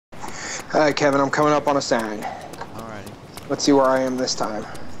Alright, Kevin, I'm coming up on a sign. Alrighty. Let's see where I am this time.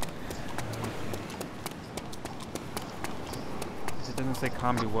 If it doesn't say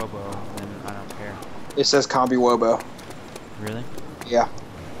Combi Wobo, then I don't care. It says Combi Wobo. Really? Yeah.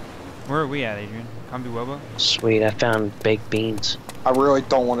 Where are we at, Adrian? Combi Wobo? Sweet, I found baked beans. I really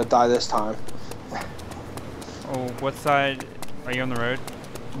don't want to die this time. Oh, what side? Are you on the road?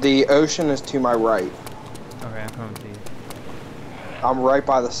 The ocean is to my right. Okay, I'm coming to you. I'm right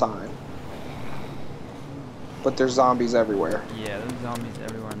by the sign. But there's zombies everywhere. Yeah, there's zombies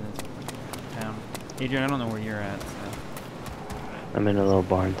everywhere in this town. Adrian, I don't know where you're at, so. I'm in a little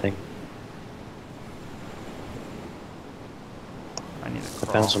barn thing. I need to I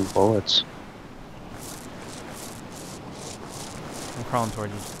crawl. found some bullets. I'm crawling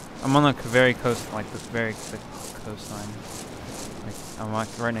towards you. I'm on the very coast, like the coastline. Like, I'm like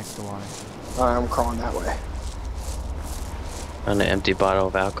right next to water. I'm crawling that way. Found an empty bottle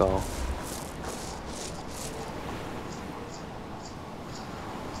of alcohol.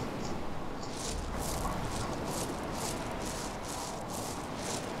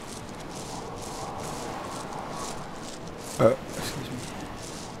 Excuse me.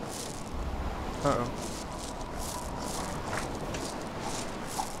 Uh-oh.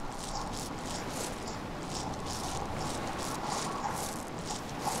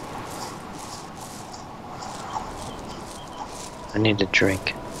 I need a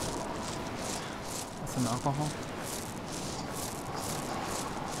drink. That's an alcohol?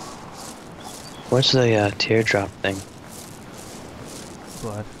 What's the teardrop thing?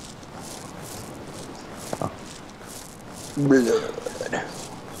 Blood. Oh. Blood.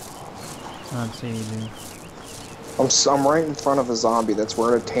 I don't see anything. I'm right in front of a zombie that's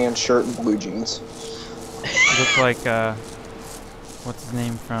wearing a tan shirt and blue jeans. It looks like, what's his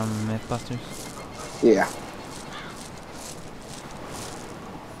name from Mythbusters? Yeah.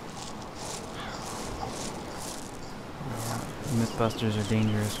 Mythbusters are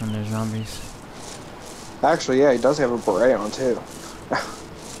dangerous when they're zombies. Actually, yeah, he does have a beret on, too.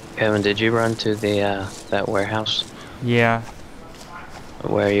 Kevin, did you run to the that warehouse? Yeah,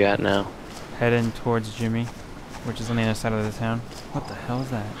 Where are you at now? heading towards Jimmy, which is on the other side of the town. What the hell is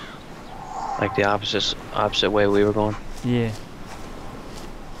that? Like the opposite way we were going? Yeah.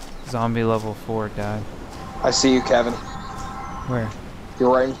 Zombie level 4 died. I see you, Kevin. Where?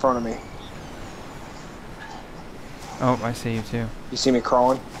 You're right in front of me. Oh, I see you too. You see me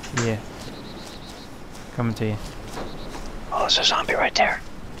crawling? Yeah. Coming to you. Oh, there's a zombie right there.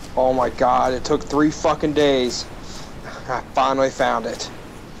 Oh my god, it took 3 fucking days. I finally found it.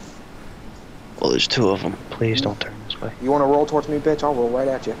 Well, there's 2 of them. Please don't turn this way. You want to roll towards me, bitch? I'll roll right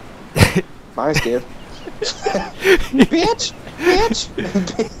at you. Nice, dude. Bitch! Bitch!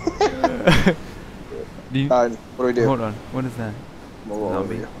 What do we do? Hold on. What is that? We'll roll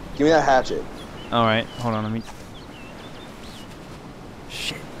over Zombie. you. Give me that hatchet. Alright, hold on, let me...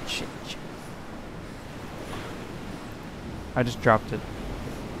 Shit. I just dropped it.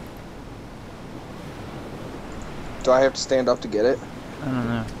 Do I have to stand up to get it? I don't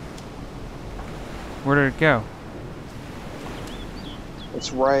know. Where did it go?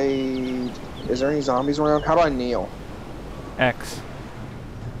 It's right... Is there any zombies around? How do I kneel? X.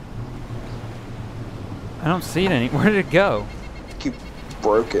 I don't see it any. Where did it go? You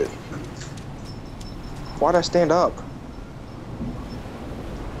broke it. Why'd I stand up?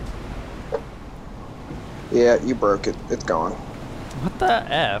 Yeah, you broke it. It's gone. What the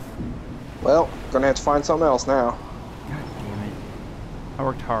F? Well, gonna have to find something else now. God damn it. I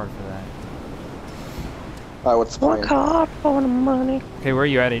worked hard for that. Alright, what's the plan? Work hard for the money. Okay, where are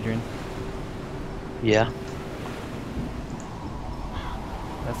you at, Adrian? Yeah.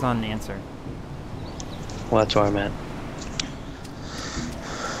 That's not an answer. Well, that's where I'm at.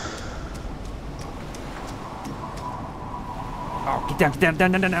 Oh, get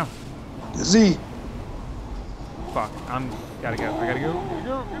down. Z! Fuck, gotta go. I gotta go.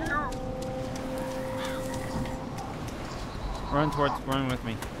 Run with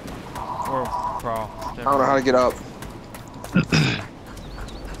me. Or crawl. I don't know how to get up.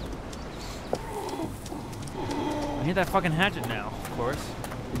 I need that fucking hatchet now, of course.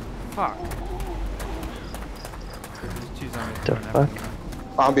 Fuck. There's 2 zombies The coming after fuck? me.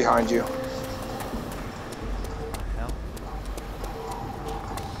 I'm behind you. What the hell?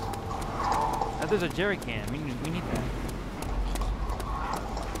 Oh, there's a jerry can. We need that.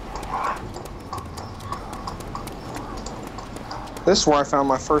 This is where I found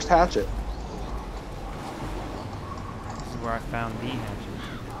my first hatchet. This is where I found the hatchet.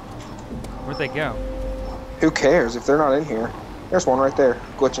 Where'd they go? Who cares if they're not in here? There's one right there,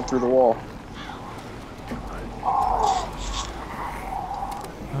 glitching through the wall.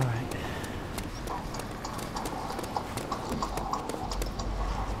 Alright.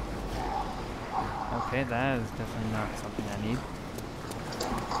 Okay, that is definitely not something I need.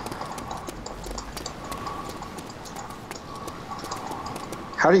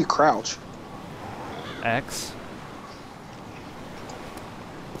 How do you crouch? X.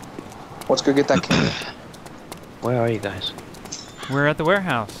 Let's go get that can. Where are you guys? We're at the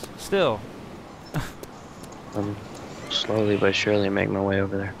warehouse. Still. I'm slowly but surely making my way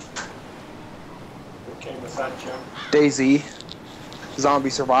over there. DayZ. Zombie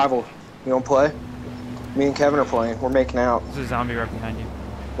survival. You wanna play? Me and Kevin are playing. We're making out. There's a zombie right behind you.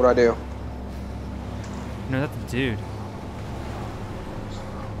 What'd I do? No, that's a dude.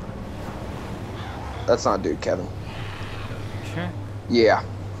 That's not a dude, Kevin. Sure. Yeah.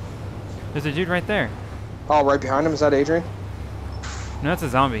 There's a dude right there. Oh, right behind him? Is that Adrian? No, that's a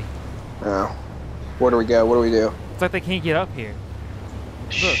zombie. Oh. Where do we go? What do we do? It's like they can't get up here.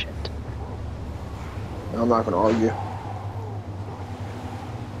 Shit. I'm not gonna argue.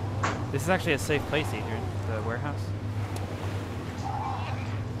 This is actually a safe place, Adrian. The warehouse.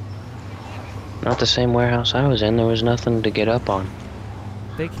 Not the same warehouse I was in. There was nothing to get up on.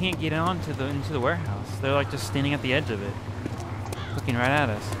 They can't get into the warehouse. They're like just standing at the edge of it, looking right at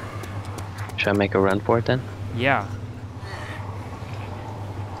us. Should I make a run for it then? Yeah.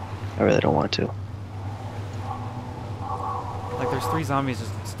 I really don't want to. Like there's 3 zombies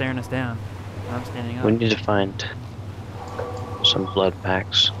just staring us down, and I'm standing up. We need to find some blood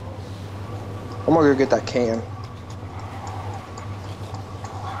packs. I'm gonna go get that can.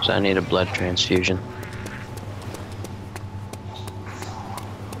 So I need a blood transfusion.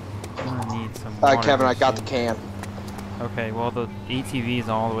 I'm gonna need some Alright, water Kevin, I here got the soon. can. Okay, well the ATV is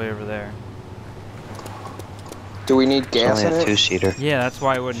all the way over there. Do we need It's gas only in a it? 2-seater. Yeah, that's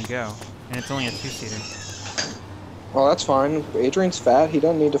why it wouldn't go. And it's only a 2-seater. Well, that's fine. Adrian's fat. He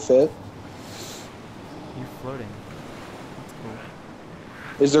doesn't need to fit. You're floating. That's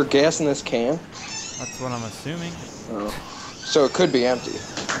cool. Is there gas in this can? That's what I'm assuming. Oh. So it could be empty.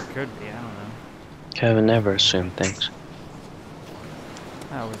 It could be, I don't know. Kevin never assumed things.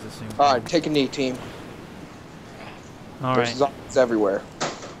 I always assume. Alright, take a knee, team. There's Alright. zombies everywhere.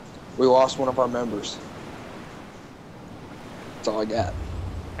 We lost one of our members. That's all I got.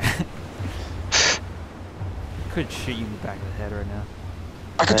 Could shoot you in the back of the head right now.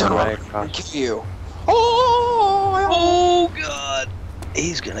 I could turn Right around across. and kill you. Oh! God!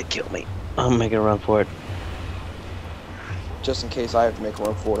 He's gonna kill me. I'm making a run for it. Just in case I have to make a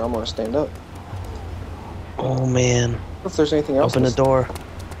run for it, I'm gonna stand up. Oh man. If there's anything else. Open the door.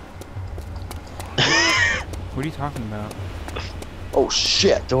 What are you talking about? Oh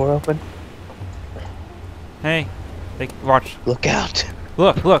shit! Door open. Hey, watch. Look out.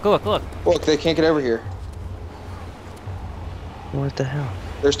 Look, look, look, look. Look, they can't get over here. What the hell?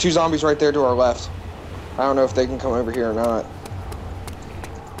 There's 2 zombies right there to our left. I don't know if they can come over here or not.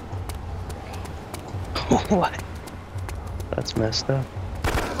 What? That's messed up.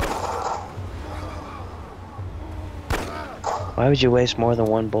 Why would you waste more than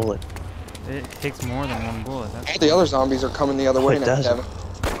 1 bullet? It takes more than 1 bullet. That's All the other zombies are coming the other way it now, doesn't. Kevin.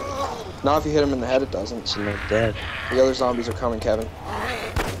 Not if you hit them in the head, it doesn't. So they're dead. The other zombies are coming, Kevin.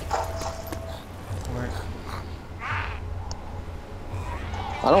 where.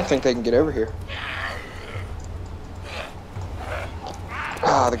 I don't think they can get over here.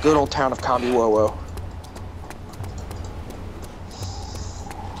 Ah, the good old town of Kambiwowo.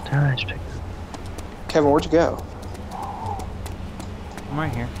 Nice pick. Kevin, where'd you go? I'm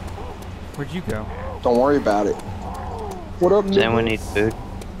right here. Where'd you go? Don't worry about it. What up, Does anyone niggas? need food?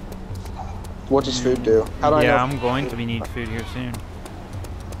 What does food do? How do I Yeah, know? I'm going to need food here soon.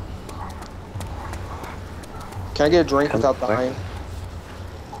 Can I get a drink Come without quick. dying?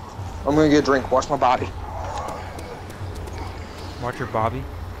 I'm gonna get a drink. Watch my body. Watch your Bobby.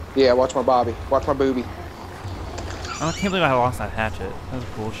 Yeah, watch my bobby. Watch my booby. I can't believe I lost that hatchet. That was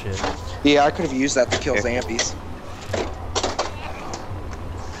bullshit. Yeah, I could have used that to kill Okay. zombies.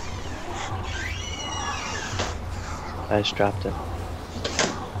 I just dropped it.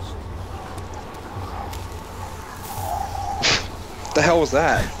 What the hell was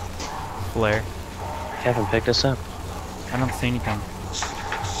that? Flare. Kevin, pick us up. I don't see anything.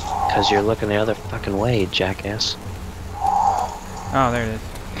 Cause you're looking the other fucking way, jackass. Oh, there it is.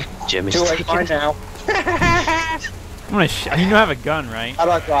 Jimmy's Too late taking by it. now. I'm gonna you know I have a gun, right? How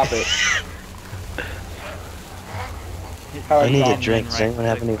do I drop it? How do I need drop a it? drink. Does right anyone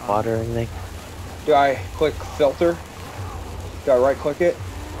have click any on- water or anything? Do I click filter? Do I right click it?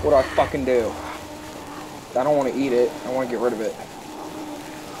 What do I fucking do? I don't want to eat it. I want to get rid of it.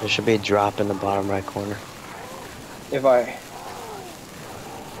 There should be a drop in the bottom right corner. If I...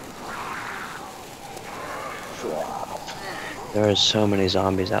 Drop. There are so many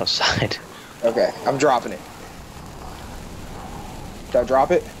zombies outside. Okay, I'm dropping it. Did I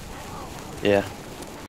drop it? Yeah.